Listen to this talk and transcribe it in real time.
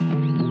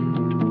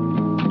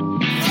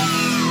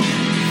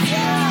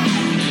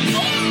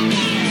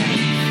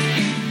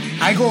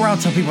I go around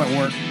telling people at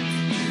work,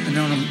 and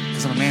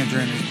because I'm a manager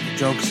and the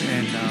jokes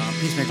and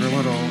Peacemaker are a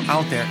little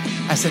out there.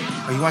 I said,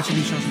 "Are you watching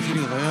these shows on TV?"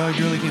 Like, "Oh,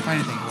 you really can't find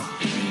anything."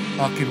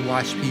 Well, fucking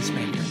watch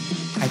Peacemaker.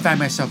 I find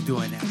myself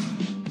doing that.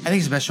 I think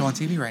it's the best show on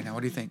TV right now.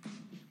 What do you think?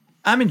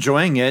 I'm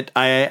enjoying it.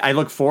 I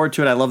look forward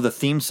to it. I love the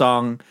theme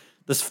song.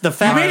 The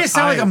fact You made it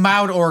sound like a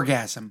mild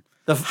orgasm.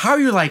 How are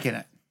you liking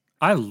it?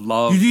 I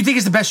love. Do you think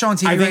it's the best show on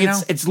TV right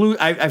now?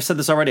 I've said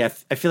this already. I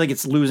feel like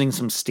it's losing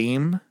some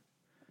steam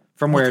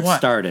from where With it what?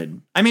 started.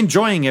 I'm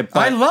enjoying it, but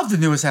I love the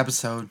newest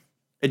episode.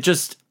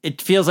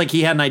 it feels like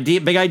he had an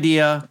big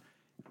idea,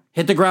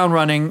 hit the ground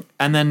running,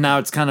 and then now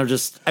it's kind of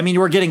just. I mean,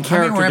 we're getting How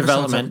many character more episodes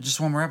development. are- Just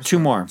one more episode. Two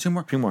more.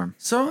 Two more.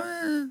 So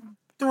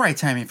the right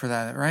timing for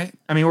that, right?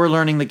 I mean, we're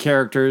learning the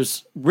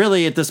characters.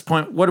 Really, at this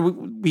point, what do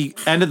we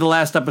ended the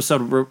last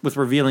episode with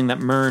revealing that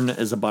Myrn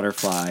is a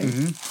butterfly,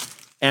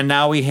 and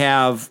now we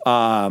have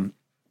Adebayo.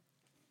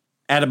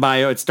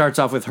 It starts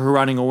off with her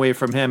running away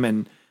from him,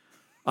 and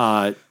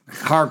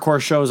Hardcore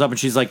shows up, and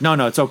she's like, "No,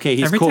 it's okay.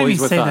 He's Every cool. time you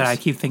He's with say us." that, I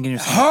keep thinking you're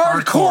saying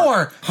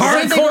Hardcore.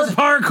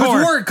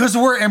 Because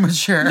we're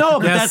immature. No,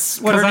 but Yes,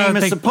 that's what her 'cause I name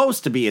is think-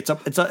 supposed to be. It's a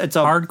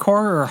hardcore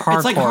or hardcore.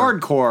 It's like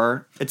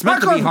hardcore. It's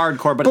meant to be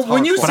hardcore, but it's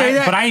when you hardcore. say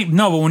that-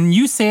 but when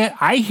you say it,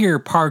 I hear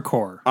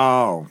parkour.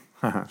 Oh.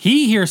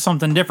 He hears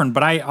something different,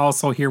 but I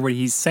also hear what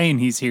he's saying.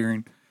 He's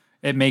hearing.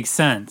 It makes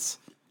sense.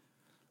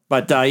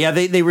 But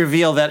they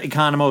reveal that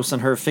Economos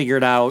and her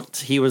figured out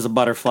he was a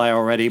butterfly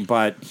already,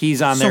 but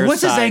he's on their So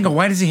what's side. his angle?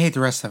 Why does he hate the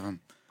rest of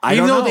them? I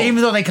don't know.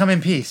 Even though they come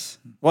in peace.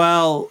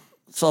 Well,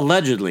 so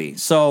allegedly.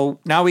 So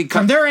now we From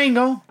come. their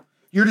angle,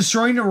 you're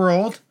destroying the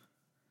world,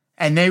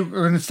 and they are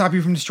going to stop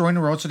you from destroying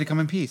the world, so they come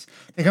in peace.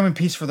 They come in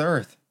peace for the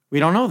earth. We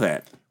don't know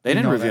that. They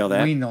didn't know reveal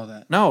that. We know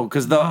that. No,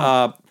 because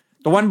the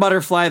one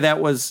butterfly that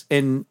was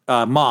in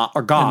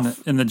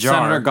Goff in the jar.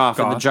 Senator Goff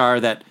in the Goff. jar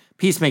that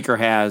Peacemaker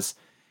has.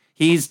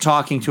 He's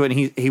talking to it,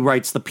 and he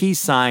writes the peace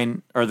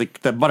sign, or the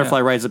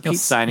butterfly writes a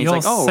peace sign. He's You'll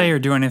like, "Oh, say or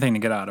do anything to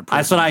get out of prison."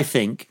 that's what I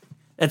think.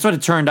 That's what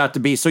it turned out to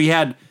be." So you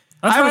had.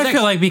 That's what I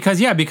feel like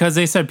because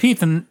they said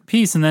peace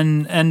and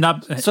then end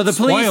up. So the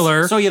police.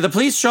 spoiler. So the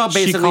police show up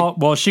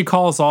basically. She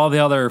calls all the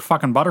other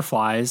fucking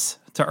butterflies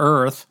to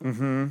Earth,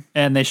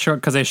 and they show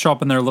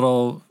up in their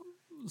little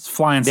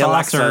flying the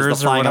Alexas, saucers,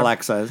 the flying or whatever.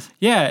 Alexas.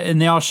 Yeah,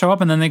 and they all show up,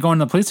 and then they go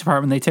into the police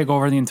department. They take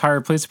over the entire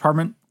police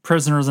department,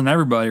 prisoners, and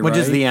everybody. Which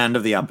is right? the end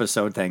of the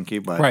episode. Thank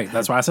you. But right.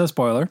 That's why I said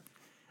spoiler.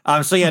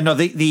 So yeah, no,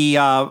 the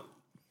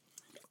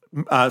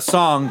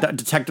Song,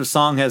 Detective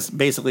Song, has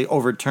basically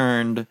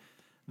overturned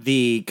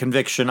the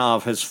conviction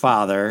of his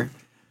father,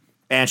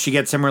 and she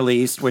gets him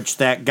released. Which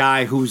that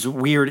guy whose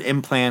weird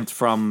implant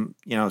from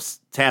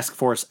Task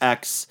Force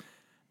X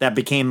that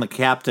became the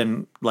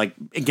captain, like,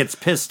 it gets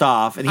pissed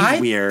off, and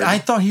he's weird. I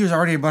thought he was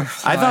already a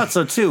butterfly. I thought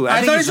so too. I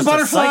think thought he's he was a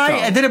just butterfly, psycho.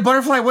 and then a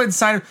butterfly went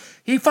inside him.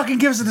 He fucking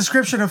gives a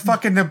description of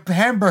fucking the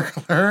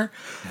Hamburglar,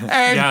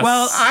 and Yes.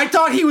 well, I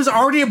thought he was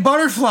already a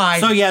butterfly.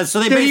 So yeah, so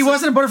they Then he basically-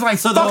 wasn't a butterfly.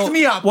 So Fucked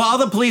me up. Well, all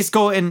the police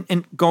go and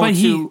go But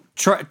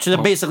to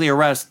basically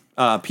arrest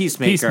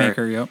Peacemaker.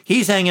 Peacemaker, yep.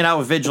 He's hanging out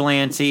with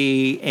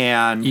Vigilante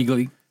and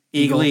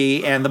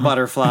Eagly. and the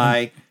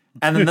butterfly.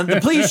 And then the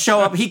police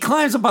show up. He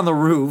climbs up on the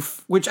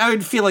roof, which I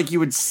would feel like you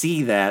would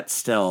see that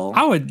still.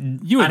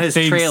 You would On his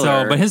think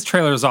trailer. so, but his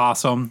trailer's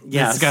awesome.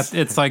 Yes.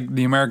 It's like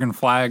the American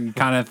flag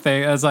kind of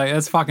thing.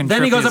 It's fucking.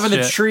 Then he trippy goes up as in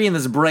the shit. tree in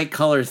this bright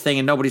color thing,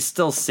 and nobody's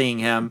still seeing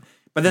him.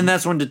 But then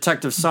that's when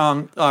Detective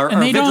Song or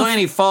they don't-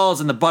 Vigilante falls,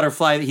 and the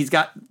butterfly he's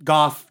got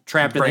Goff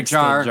trapped in the Breaks the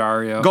jar,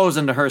 jar, yeah. goes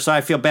into her. So I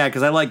feel bad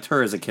because I liked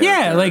her as a character.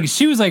 Yeah, like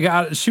she was like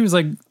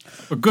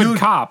a good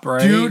cop,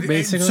 right? Dude,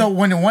 basically. so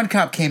when the one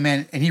cop came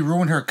in and he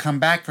ruined her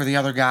comeback for the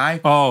other guy,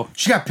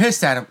 she got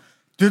pissed at him.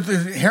 Dude,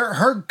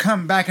 her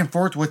come back and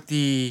forth with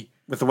the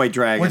White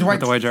Dragon. With the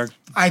White Dragon.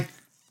 I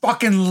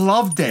fucking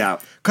loved it. Yeah.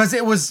 Because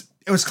it was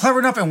clever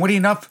enough and witty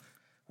enough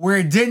where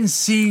it didn't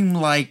seem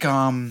like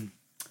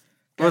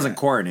It wasn't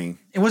corny.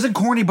 it wasn't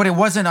corny, but it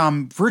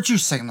wasn't virtue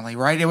signaling,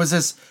 right? It was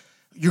this,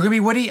 you're gonna be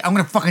witty, I'm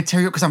gonna fucking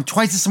tear you up because I'm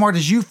twice as smart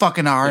as you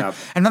fucking are. Yeah.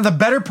 And I'm the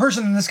better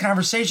person in this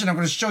conversation. I'm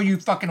gonna show you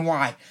fucking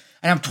why.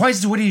 And I'm twice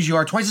as witty as you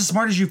are, twice as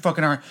smart as you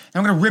fucking are. And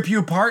I'm gonna rip you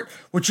apart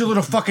with your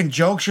little fucking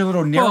jokes, your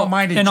little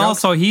narrow-minded and jokes.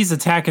 also he's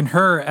attacking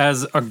her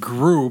as a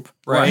group,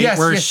 right? Yes,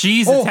 Where yes.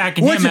 she's Oh,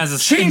 attacking what's him it? as a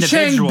Ching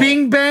individual. Chang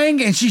Bing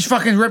Bang, and she's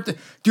fucking ripped.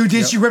 Dude,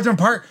 she ripped him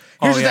apart.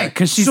 Here's the thing,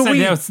 because she so said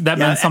we- that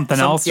meant something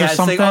else or it's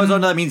something. Like, no,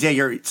 that means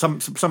you're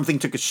something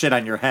took a shit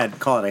on your head.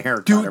 Call it a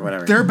haircut Dude, or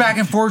whatever. their back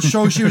and forth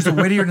shows she was the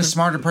wittier and the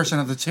smarter person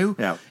of the two.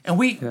 Yeah. And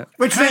we,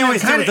 Which they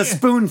always do with the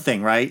spoon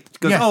thing, right?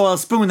 Because Yes. a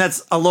spoon,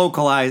 that's a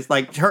localized,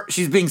 like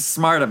she's being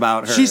smart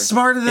about her. She's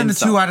smarter than the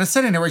insult. two out of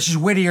sitting there, right? She's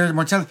wittier,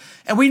 more intelligent.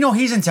 And we know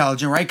he's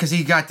intelligent, right? Because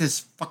he got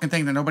this fucking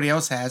thing that nobody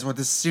else has with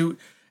this suit,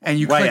 and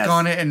you Well, click yes.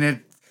 on it, and it,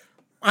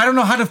 I don't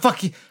know how to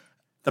fuck you.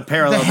 The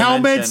parallel The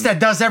helmets dimension. that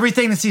does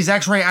everything that sees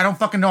X-ray. I don't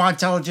fucking know how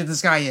intelligent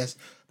this guy is.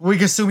 We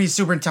can assume he's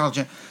super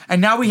intelligent.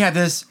 And now we have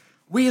this.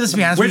 Let's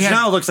be honest. Which we had,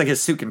 now looks like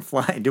his suit can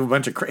fly and do a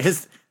bunch of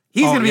crazy.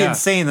 He's going to be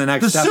insane the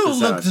next the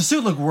episode.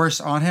 suit looked worse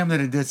on him than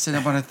it did sitting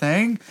up on a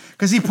thing.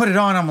 Because he put it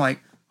on, I'm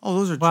like, Oh,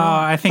 those are Well,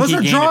 drawn. I think those he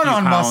are gained drawn a few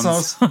on pounds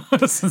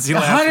muscles. since he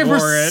last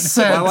wore it.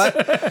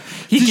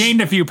 100%. He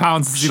gained a few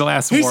pounds since he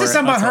last He wore it. said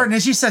something about that's her, all. and then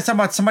she said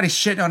something about somebody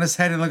shitting on his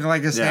head and looking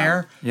like his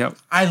hair. Yep.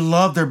 I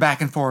love their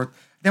back and forth.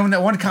 Then when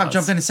that one cop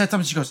jumped in and said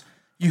something, she goes,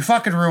 "You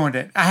fucking ruined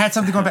it." I had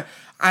something going back.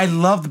 I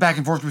love the back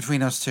and forth between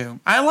those two.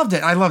 I loved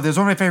it. It was one of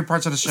my favorite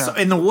parts of the show. So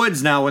in the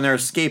woods now, when they're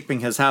escaping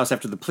his house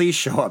after the police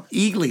show up,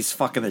 Eagly's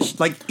fucking the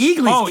like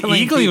Eagly's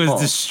killing Eagly was people.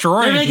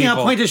 destroying They're making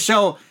people. a point to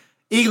show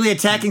Eagly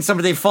attacking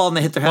somebody, they fall and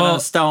they hit their head on a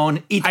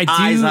stone, eat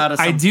eyes out of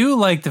I something. do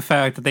like the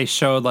fact that they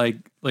showed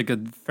like a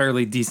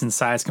fairly decent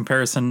size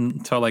comparison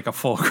to like a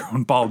full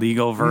grown bald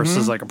eagle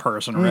versus like a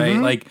person, right?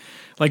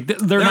 Like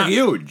they're not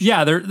huge.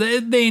 Yeah,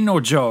 they ain't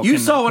no joke. You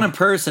And- saw one in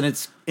person;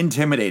 it's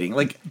intimidating.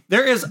 Like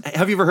there is.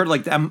 Have you ever heard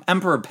like the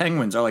emperor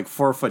penguins are like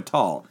 4 foot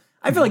tall?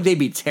 I feel like they'd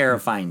be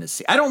terrifying to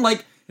see. I don't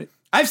like.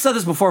 I've said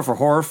this before for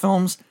horror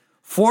films.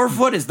 4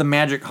 foot is the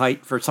magic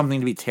height for something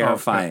to be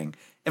terrifying.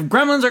 If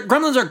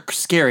gremlins are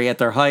scary at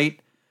their height,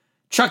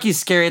 Chucky's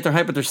scary at their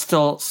height, but they're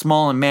still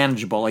small and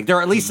manageable. Like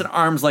they're at least an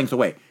arm's length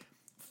away.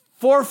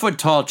 4 foot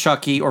tall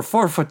Chucky or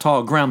 4 foot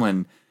tall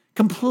gremlin,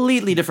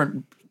 completely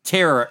different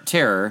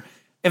terror.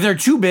 If they're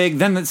too big,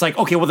 then it's like,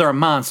 okay, well, they're a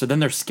monster. Then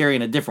they're scary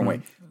in a different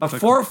way. But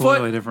 4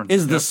 completely foot different.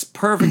 is this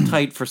perfect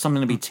height for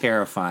something to be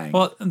terrifying.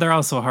 Well, they're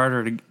also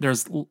harder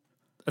to.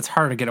 It's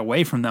harder to get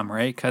away from them,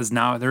 right? Because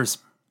now there's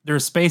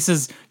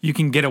spaces you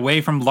can get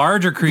away from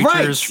larger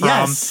creatures from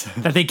yes.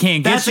 that they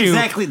can't get That's you.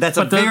 exactly- that's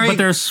a but they're, very- but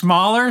they're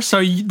smaller,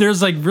 so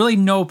there's like really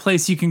no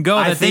place you can go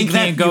that I think they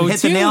that can't go you hit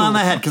to. the nail on the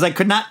head because I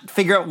could not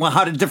figure out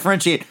how to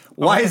differentiate.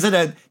 Why is it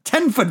a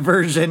 10-foot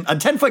version, a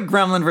 10-foot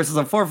gremlin versus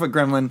a 4-foot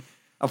gremlin?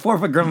 A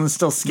 4-foot gremlin is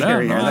still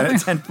scarier no, than I a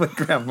 10-foot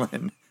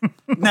gremlin.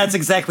 And that's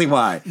exactly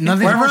why.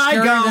 Nothing's Wherever more I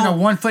scary than a go,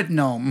 1 foot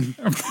gnome.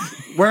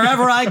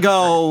 wherever I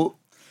go,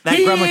 that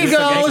He gremlin can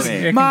still get goes,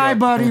 to me. my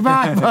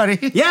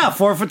buddy. Yeah,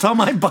 4 foot tall,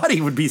 my buddy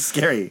would be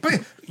scary.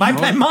 My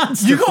pet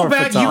monster. You go 4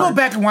 back. foot tall. You go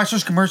back and watch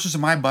those commercials of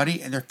My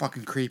Buddy, and they're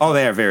fucking creepy. Oh,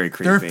 they are very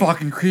creepy. They're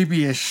fucking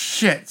creepy as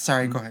shit.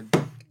 Sorry, go ahead.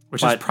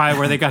 which but- is probably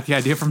where they got the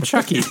idea from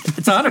Chucky. It's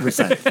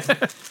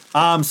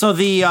 100%. So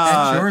the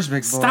That's yours,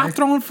 big boy. Stop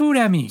throwing food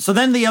at me. so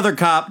then the other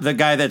cop, the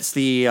guy that's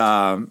the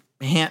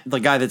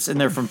guy that's in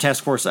there from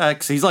Task Force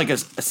X, he's like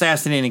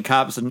assassinating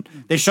cops, and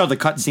they show the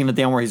cutscene at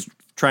the end where he's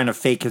trying to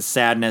fake his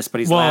sadness, but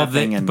he's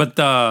laughing. but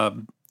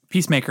the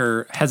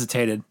Peacemaker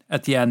hesitated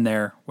at the end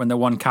there when the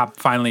one cop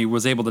finally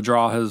was able to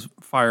draw his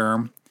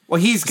firearm.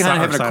 Well, he's kind of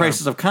having a Side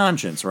crisis of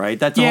conscience, right?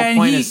 That's the Yeah, whole and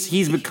point. he- Is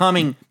he's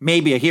becoming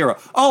maybe a hero?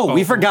 Oh,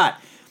 we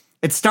forgot.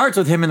 It starts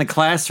with him in the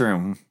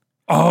classroom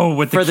Oh,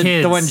 with for the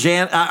the kids.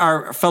 one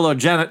our fellow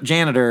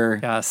janitor.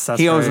 Yes, that's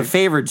he owes right. a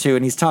favor to,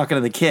 and he's talking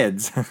to the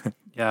kids,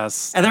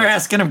 Yes. and they're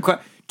asking him,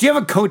 "Do you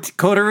have a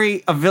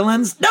coterie of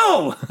villains?"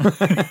 No.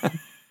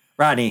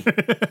 Rodney,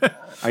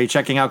 are you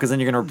checking out? Because then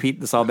you're going to repeat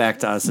this all back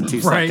to us in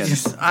 2 Right.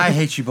 seconds. I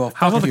hate you both.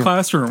 How about Both the of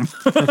classroom?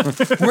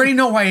 you. We already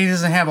know why he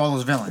doesn't have all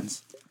those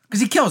villains. Because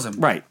he kills them.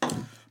 Right.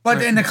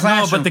 But in the No,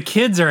 classroom, but the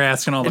kids are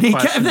asking all the And,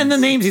 questions. and then the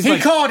names he's he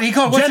like called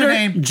what's her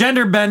name?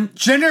 Gender bent.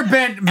 Gender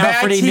bent Mad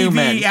Alfred E. TV,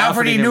 Newman.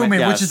 Alfred E. Newman,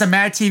 yes. which is the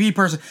Mad TV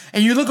person.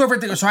 And you look over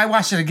at so I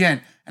watched it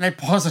again, and I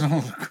paused it and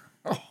I'm like,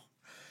 oh.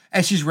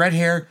 And she's red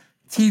hair,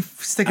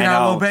 teeth sticking I out a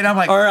know. little bit. And I'm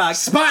like, Or,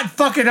 spot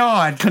fucking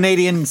on.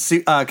 Canadian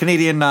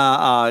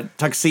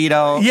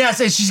tuxedo. Yes,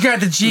 and she's got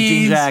the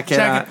jeans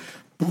jacket.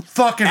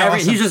 Fucking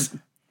awesome. He's just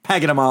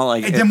pegging them all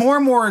like. The more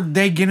and more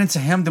they get into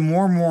him, the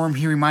more and more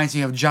he reminds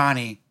me of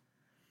Johnny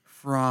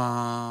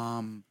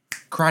from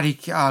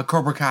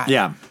Cobra Kai.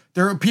 Yeah.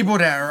 There are people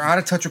that are out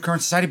of touch with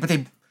current society, but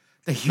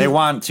They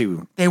want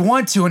to. they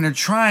want to and they're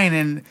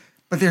trying,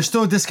 but they're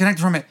still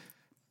disconnected from it.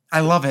 I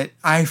love it.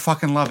 I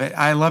fucking love it.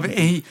 I love it. And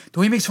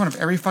he makes fun of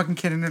every fucking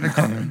kid in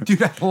there.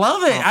 Dude, I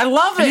love it. I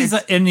love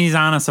it. and he's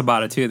honest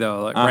about it too,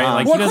 though. Like, right?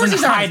 Like Well, he of course doesn't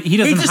he's hide. not. He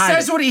doesn't just hide.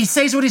 says what he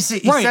says. What he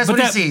sees. He says but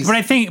what he sees.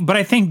 But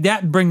I think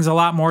that brings a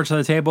lot more to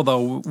the table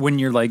though when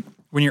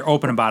you're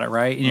open about it,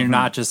 right? And you're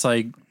not just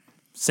like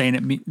saying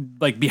it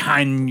like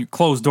behind your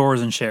closed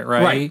doors and shit,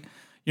 right? Right.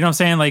 You know what I'm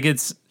saying? Like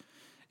it's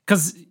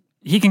because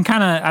he can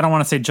kind of, I don't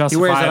want to say wears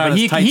justify it it, on but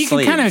his tight he can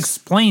kind of sleeves.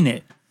 explain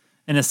it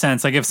in a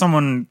sense. Like if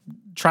someone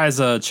tries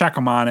to check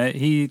him on it,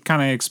 he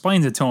kind of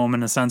explains it to him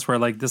in a sense where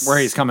like this, Where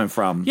he's coming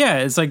from. yeah,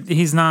 it's like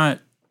he's not,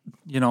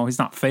 he's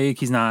not fake.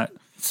 He's not.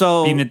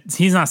 So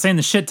He's not saying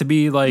the shit to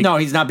be like. no,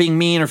 he's not being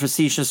mean or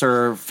facetious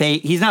or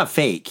fake. He's not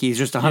fake. He's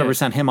just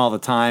 100% him all the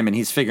time, and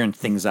he's figuring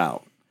things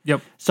out.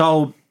 Yep.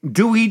 So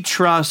do we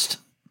trust?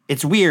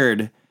 It's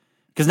weird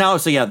because now,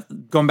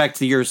 going back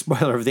to your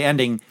spoiler of the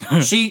ending,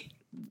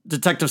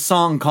 Detective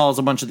Song calls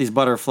a bunch of these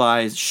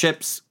butterflies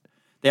ships.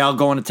 They all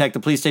go and attack the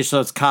police station. So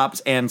it's cops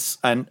and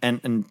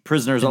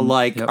prisoners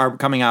alike yep. are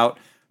coming out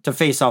to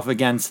face off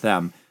against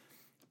them.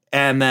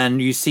 And then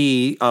you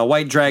see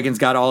White Dragon's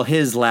got all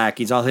his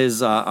lackeys, all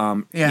his all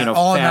 9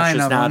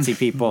 fascist of them. Nazi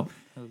people.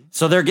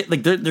 So they're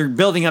they're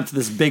building up to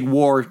this big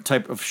war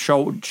type of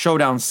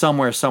showdown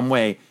somewhere, some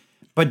way.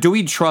 But do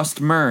we trust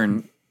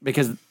Myrn?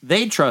 Because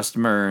they trust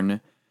Myrn,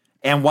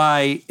 and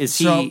why is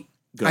he? So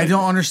good? I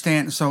don't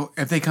understand. So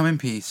if they come in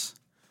peace,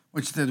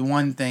 which is the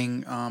one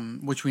thing,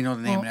 which we know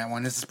the name of that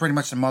one. This is pretty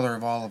much the mother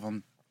of all of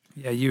them.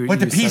 Yeah, you. But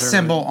the you peace said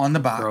symbol earlier. on the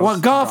box. Gross. Well,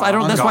 golf. I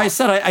don't. On That's why I golf.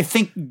 said I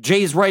think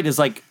Jay's right. Is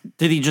like,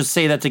 did he just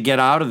say that to get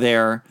out of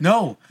there?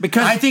 No,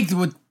 Because- I think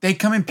they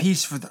come in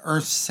peace for the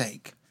Earth's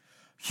sake.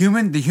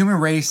 The human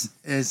race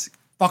is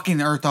fucking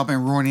the Earth up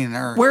and ruining the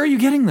Earth. Where are you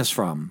getting this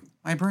from?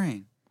 My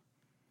brain.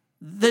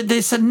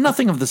 They said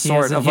nothing of the He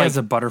sort has, of he like has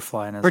a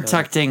butterfly in his head.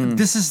 protecting.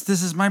 This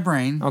is my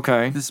brain.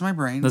 Okay. This is my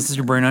brain. This is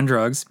your brain on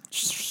drugs.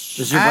 This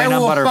is your I brain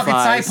on will fucking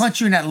butterflies. side punch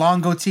you in that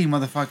long goatee,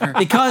 motherfucker.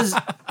 Because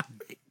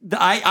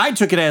I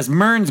took it as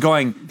Mern's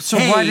going. So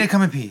hey, why did it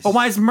come in peace? But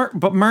why is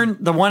Mern?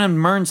 The one in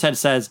Mern's head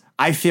says,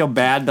 "I feel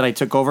bad that I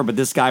took over, but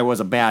this guy was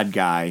a bad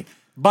guy.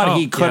 But Oh,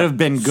 he could yeah. have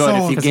been good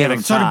if you 'cause he gave had him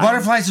a- So the time."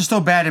 butterflies are still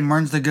bad and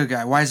Mern's the good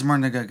guy. Why is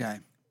Mern the good guy?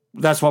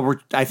 That's what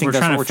I think We're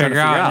that's trying what to we're trying to figure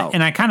figure out. out.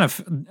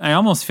 And I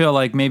almost feel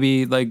like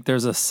maybe like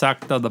there's a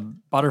sect of the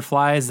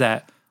butterflies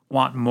that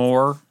want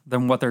more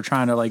than what they're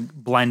trying to like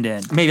blend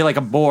in. Maybe like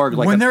a Borg,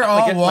 like When a, they're all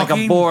like a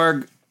walking-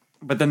 Borg.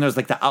 But then there's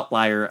like the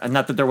outlier, and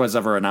not that there was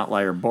ever an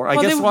outlier Borg. I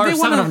Well, guess they or 7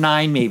 wanna- of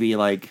 9 maybe.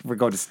 Like we're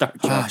going to Star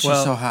Trek. Ah, she's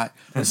Well- so hot.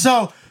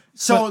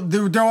 So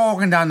they're all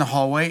walking down the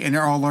hallway and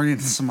they're all learning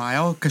to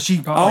smile because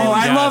she. Oh,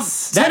 I yes.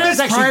 love 10 that. minutes Is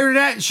actually prior to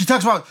that, she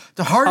talks about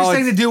the hardest Oh,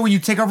 thing to it's- do when you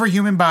take over a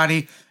human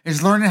body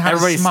is learning how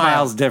everybody to smile.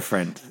 smiles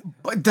different.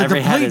 But the,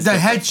 Every head is the head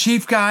different.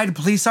 chief guy, the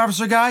police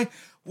officer guy,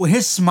 with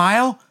his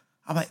smile,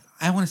 I'm like,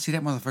 I want to see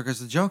that motherfucker as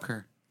the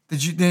Joker.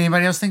 Did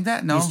anybody else think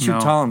that? No. He's too No.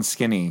 tall and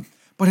skinny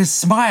But his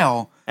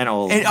smile and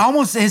old. it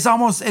almost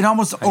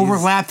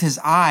overlapped his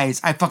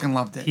eyes. I fucking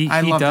loved it. He I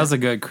loved does it. a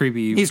good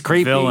creepy. He's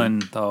creepy.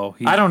 villain though.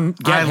 I don't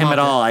get I him loved at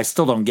it. all. I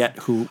still don't get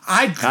who.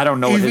 I don't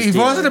know what If his he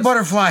deal wasn't a is.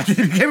 butterfly, he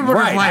became a butterfly.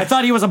 Right. I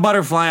thought he was a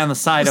butterfly on the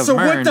side of so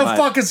Mern. what the but-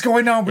 fuck is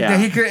going on with Yeah. that?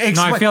 He could No,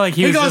 explain. I feel like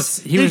he was goes-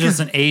 just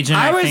an agent.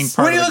 I I, was- think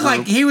part What of did he the look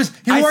group.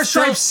 like? He I wore a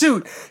still- striped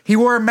suit. He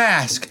wore a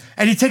mask,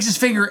 and he takes his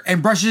finger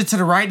and brushes it to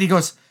the right, and he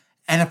goes,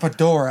 "And a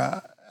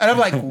fedora." And I'm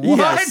like, what?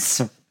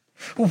 Yes.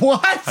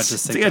 What? I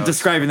just think Yeah, that was-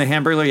 describing the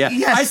hamburger. Yeah,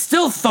 Yes. I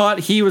still thought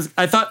he was.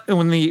 I thought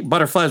when the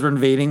butterflies were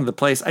invading the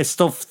place, I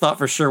still thought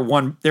for sure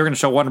they were going to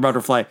show one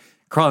butterfly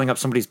crawling up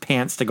somebody's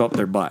pants to go up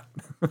their butt.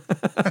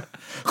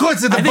 Cool,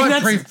 it's the I think butt I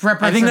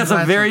think that's a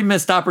represents very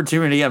missed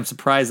opportunity. I'm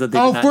surprised that they.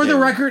 Oh, did not for the do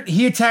it. record,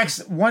 he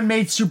attacks one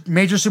major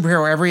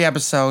superhero every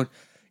episode.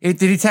 Did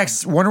he attack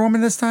Wonder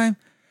Woman this time?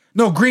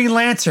 No, Green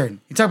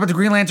Lantern. He talked about the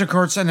Green Lantern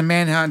Corps and the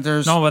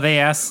Manhunters. No, but they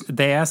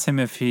asked him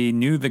if he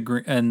knew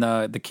in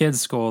the kids'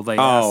 school. They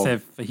Oh. asked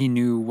if he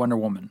knew Wonder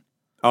Woman,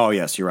 Oh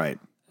yes, you're right.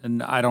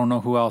 and I don't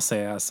know who else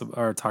they asked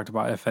or talked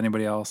about. If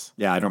anybody else,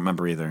 Yeah, I don't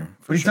remember either.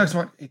 but he talks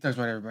about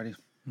everybody.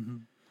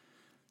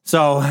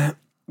 So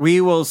we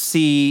will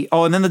see.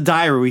 Oh, and then the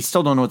diary. We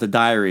still don't know what the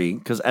diary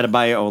because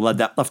Adebayo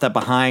left that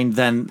behind.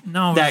 Then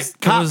no, that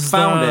cop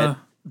found it.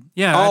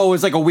 Yeah, Oh, it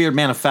was like a weird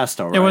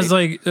manifesto. Right? it was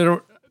like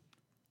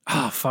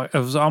oh fuck, it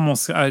was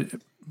almost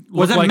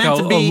Was it like meant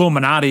a to be-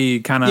 Illuminati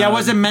kind of. Yeah, it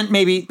wasn't meant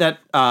maybe that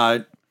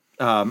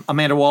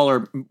Amanda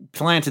Waller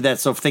planted that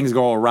so if things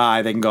go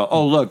awry, they can go,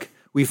 oh, look,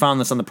 we found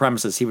this on the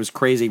premises. He was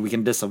crazy. We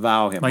can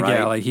disavow him, like right?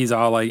 yeah, like he's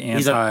all like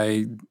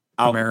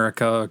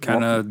anti-America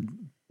kind of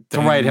to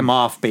write him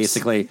off,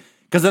 basically.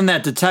 Because then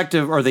that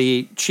detective or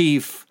the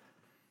chief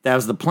that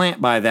was the plant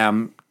by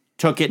them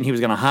took it and he was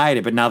going to hide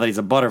it. But now that he's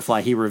a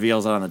butterfly, he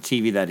reveals it on the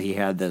TV that he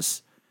had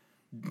this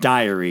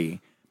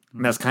diary.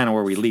 And that's kind of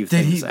where we leave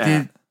things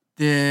at.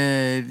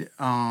 Did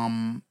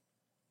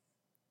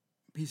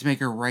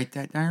Peacemaker write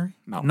that diary?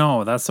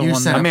 No, that's the You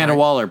one. said Amanda right.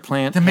 Waller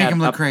plant To make him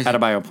look crazy.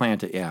 Adebayo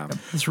plant it, yeah.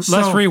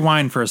 Let's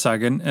rewind for a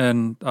second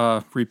and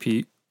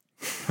repeat.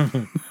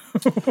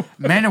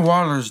 Amanda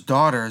Waller's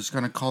daughter is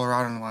going to call her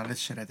out on a lot of this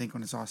shit, I think,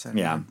 when it's all said and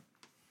Yeah. done.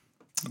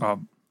 Uh,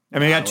 I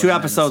mean, we got 2 wouldn't mind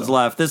episodes so.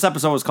 left. This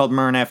episode was called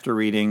Mern After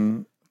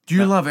Reading. Do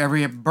you love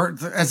every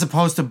as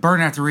opposed to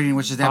Burn After Reading,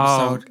 which is the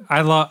episode?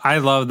 I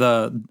love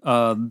the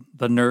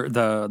nerd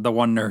the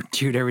one nerd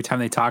dude every time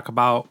they talk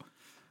about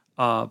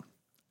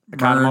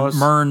Economos?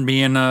 Mern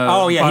being a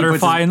Oh, yeah, he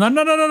puts butterfly his- and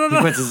no. He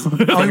puts his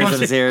fingers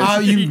in his ears. Oh,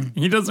 you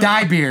He doesn't.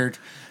 dye beard.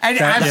 And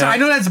That- I'm sorry, yeah. I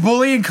know that's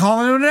bullying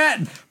calling him that,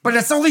 but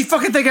that's the only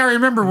fucking thing I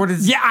remember. What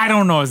is? Yeah, I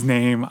don't know his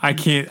name. I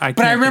can't.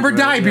 But I remember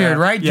Diebeard,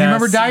 right? Do you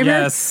remember Diebeard?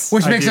 Yes,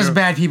 Which I makes do. us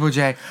bad people,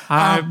 Jay.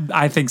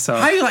 I think so.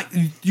 How do you like? Do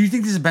you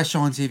think this is the best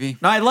show on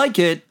TV? No, I like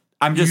it.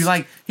 I'm Do just you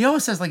like? He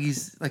always says like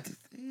he's like.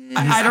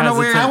 I don't know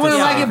where hesitant I want to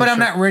Yeah, like it, but I'm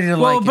not ready to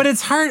well, like but it.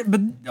 it's hard.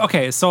 But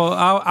okay, so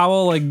I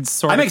will like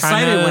sort I'm of.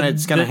 excited kinda when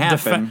it's gonna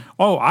happen.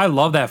 Oh, I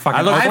love that fucking.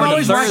 I look I've forward to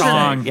always the watched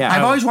song. it. Yeah.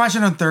 I've always watched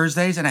it on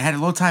Thursdays, and I had a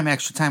little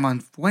extra time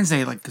on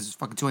Wednesday, like because it's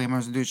fucking 2 a.m. I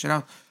was gonna do shit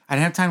out. I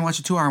didn't have time to watch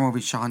a 2-hour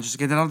movie, Sean, just to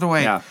get that out of the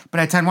way. Yeah.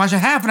 But I had time to watch a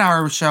half an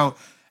hour show,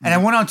 and I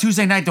went on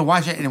Tuesday night to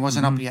watch it, and it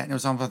wasn't up yet. And it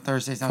was on for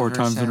Thursdays. and I was 4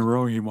 very times sad. in a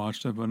row he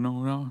watched it, but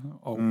no.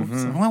 Oh,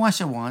 whoops. I only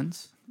watched it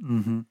once.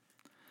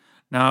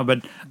 No, but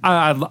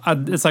I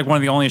it's like one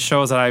of the only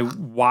shows that I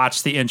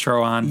watch the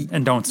intro on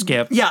and don't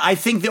skip. Yeah, I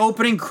think the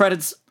opening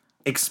credits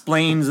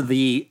explains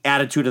the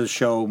attitude of the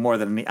show more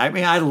than any. I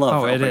mean, I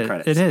love it opening is.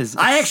 credits. It is.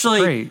 I It's actually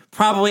great.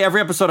 probably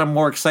every episode I'm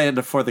more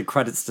excited for the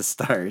credits to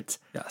start.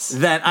 Yes.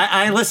 That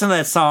I listen to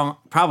that song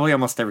probably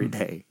almost every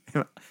day.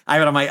 I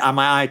have it on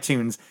my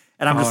iTunes,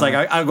 and I'm just like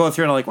I go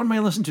through and I'm like, what am I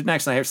listening to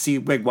next? And I see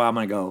Wigwam, and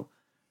I go,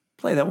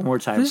 play that one more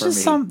time There's for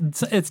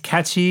just me. it's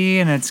catchy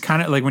and it's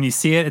kind of like when you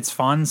see it, it's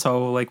fun.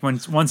 So like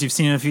once you've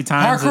seen it a few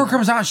times, Hardcore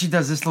comes out, she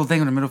does this little thing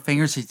with the middle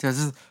finger. She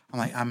does this. I'm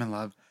like, I'm in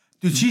love,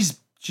 dude.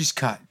 She's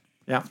cut,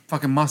 Yeah.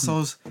 fucking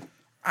muscles.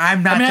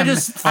 I'm not. I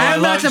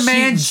I'm not the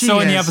man.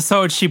 So in the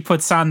episode, she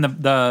puts on the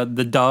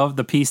dove,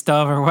 the peace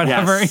dove or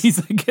whatever. Yes. He's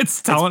like,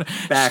 it's telling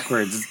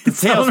Backwards. The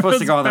tail's supposed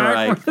to go on the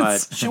right,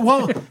 backwards.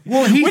 but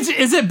Which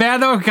is it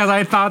bad though? Because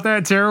I thought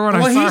that too when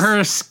I saw her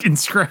in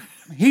script.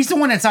 he's the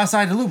one that's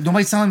outside the loop.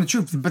 Nobody's telling the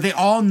truth, but they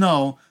all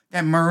know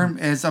that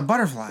Merm is a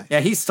butterfly.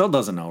 yeah, he still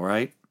doesn't know,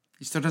 right?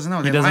 He still doesn't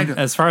know. They doesn't- lied to him.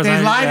 as far as they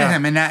I- lied to yeah.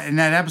 him in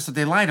that episode.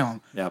 They lied to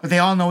him. Yep. But they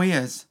all know he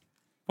is.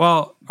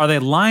 Well, are they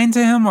lying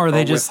to him or are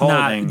they just not?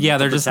 withholding Yeah, to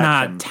they're just protect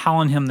not him.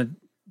 telling him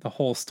the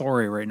whole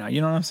story right now. You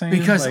know what I'm saying?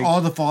 Because Like,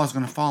 all the fall is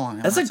going to fall on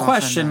him. That's a all I'm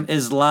question.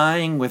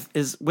 saying.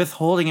 Is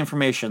withholding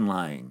information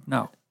lying?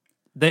 no.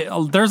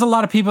 There's a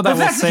lot of people that If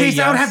will that's the say case,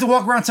 yes. I would have to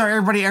walk around and tell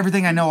everybody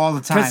everything I know all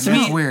the time. Because to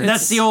That's me, weird.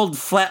 that's the old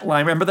Flatline.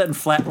 Remember that in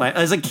Flatline?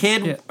 As a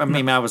kid, Yeah. I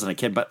mean, I wasn't a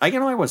kid, but I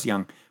was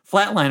young.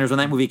 Flatliners, when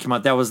that movie came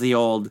out, that was the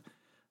old,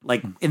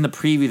 like, in the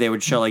preview, they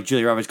would show, like,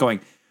 Julia Roberts going,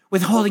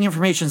 withholding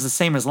information is the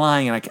same as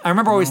lying. And I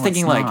remember always No,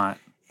 thinking, it's like, not.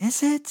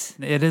 is it?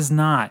 It is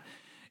not.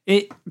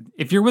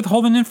 If you're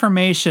withholding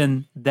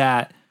information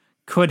that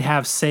could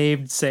have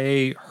saved,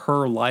 say,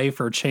 her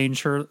life or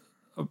changed her,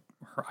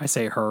 I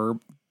say her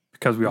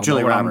because we all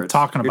Julia know what Roberts. I'm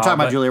talking about. You're talking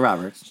about but- Julia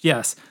Roberts.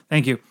 Yes,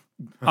 thank you.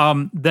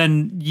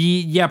 Then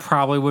yeah,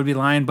 probably would be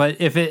lying. But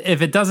if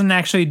it doesn't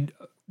actually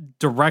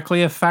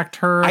directly affect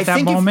her at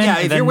that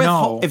moment, then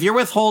no. if you're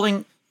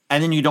withholding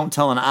and then you don't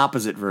tell an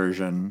opposite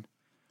version,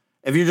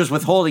 if you're just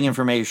withholding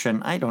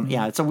information,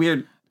 it's a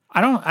weird.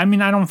 I don't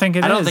think it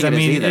is. I don't think it is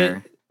mean,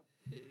 either.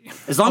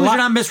 As long as you're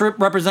not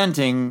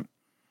misrepresenting,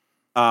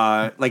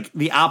 like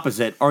the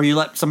opposite, or you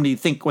let somebody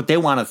think what they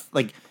want to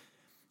like.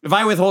 If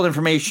I withhold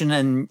information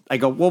and I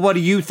go, well, what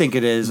do you think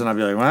it is? And I'll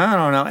be like, well, I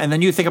don't know. And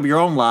then you think of your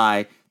own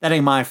lie. That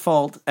ain't my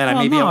fault. And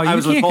I no, I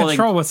was you can't withholding.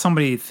 control what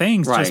somebody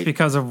thinks just Right.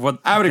 because of what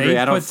I would agree. they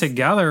I don't put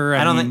together.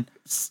 I don't mean,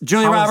 think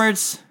Julia I was-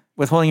 Roberts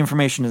withholding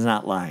information is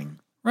not lying.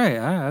 right.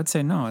 I'd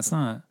say no, it's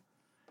not.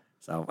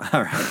 So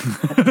all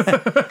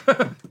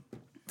right.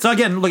 So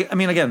again, look. I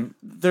mean, again,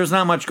 there's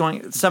not much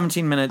going.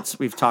 17 minutes.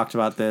 We've talked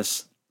about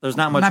this. There's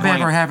not much Not bad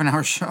going. for a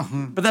half-an-hour show.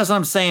 But that's what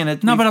I'm saying.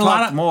 No, but a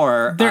lot of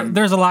more.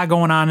 there's a lot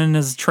going on in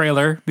his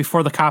trailer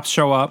before the cops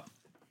show up.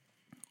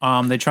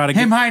 They try to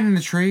Him get. hiding in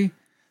the tree.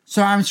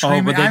 So I'm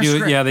screaming. but they I'm do-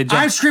 scre- yeah, they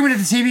jump. I'm screaming at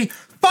the TV.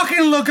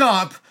 Fucking look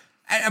up.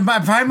 And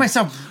I find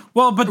myself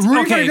Well, but rooting for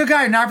okay, the good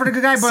guy, not for the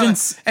good guy. But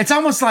Since- it's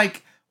almost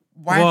like,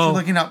 why aren't Well- you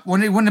looking up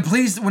when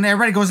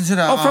everybody goes into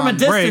the from a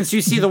distance, right.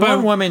 you see the But-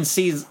 one woman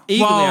sees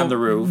eagerly on the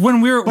roof.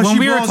 When we were But she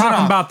blows it talking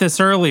up. about this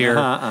earlier,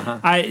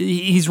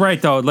 he's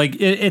right though. Like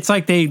it's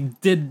like they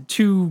did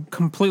two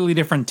completely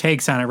different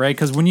takes on it, right?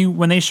 Because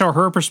when they show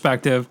her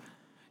perspective,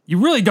 you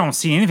really don't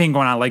see anything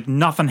going on. Like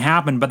nothing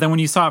happened. But then when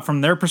you saw it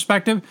from their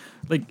perspective,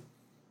 like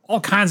all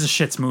kinds of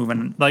shit's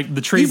moving. Like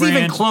the tree He's even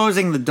branch.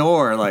 closing the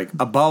door like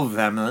above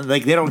them.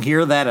 Like they don't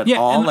hear that at Yeah,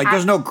 all. and Like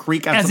there's no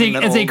creak on as something they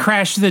that'll-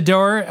 crash through the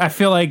door, I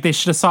feel like they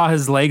should have saw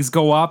his legs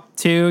go up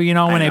too. You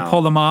know when I they know.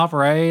 pulled him off,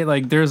 right?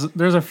 Like there's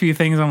a few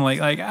things I'm like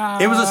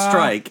It was a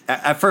strike.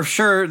 For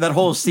sure, that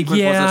whole sequence was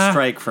Yeah. a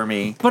strike for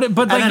me. But and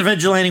like, then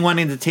Vigilante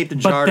wanting to tape the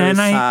jar but to his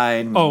then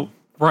side. oh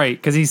right,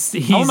 because he's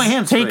my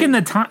hand's taking free.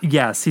 the time.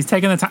 Yes, he's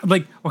taking the time.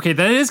 Like okay,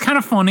 that is kind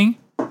of funny,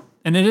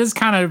 and it is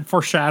kind of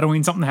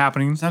foreshadowing something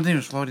happening. something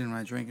was floating when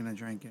I drank it.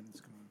 It's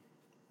gone.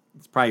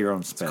 It's probably your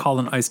own spit. Called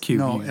an ice cube.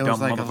 No, you it dumb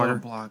was like a little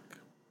motherfucker. block.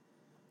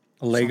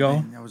 A Lego.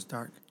 Something that was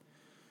dark.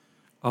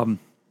 What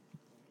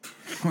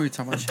were you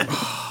talking about?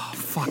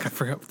 Fuck, I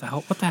forgot what the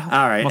hell. What the hell?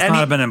 All right, must any- not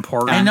have been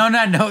important. I know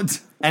that note.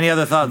 Any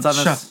other thoughts on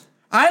Shut. this?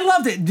 I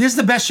loved it. This is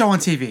the best show on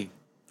TV.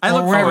 I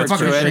look Or wherever forward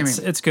fucking to it.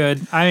 streaming. It's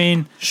good. I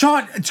mean,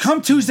 Sean,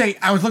 come Tuesday,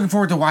 I was looking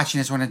forward to watching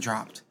this when it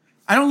dropped.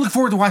 I don't look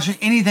forward to watching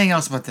anything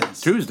else but this.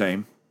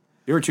 Tuesday.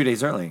 You were 2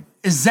 days early.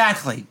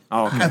 Exactly.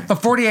 Oh, okay. For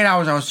 48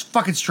 hours, I was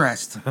fucking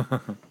stressed.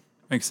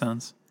 makes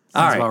sense.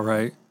 All Sounds right. about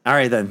right. All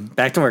right, then.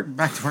 Back to work.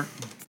 Back to work.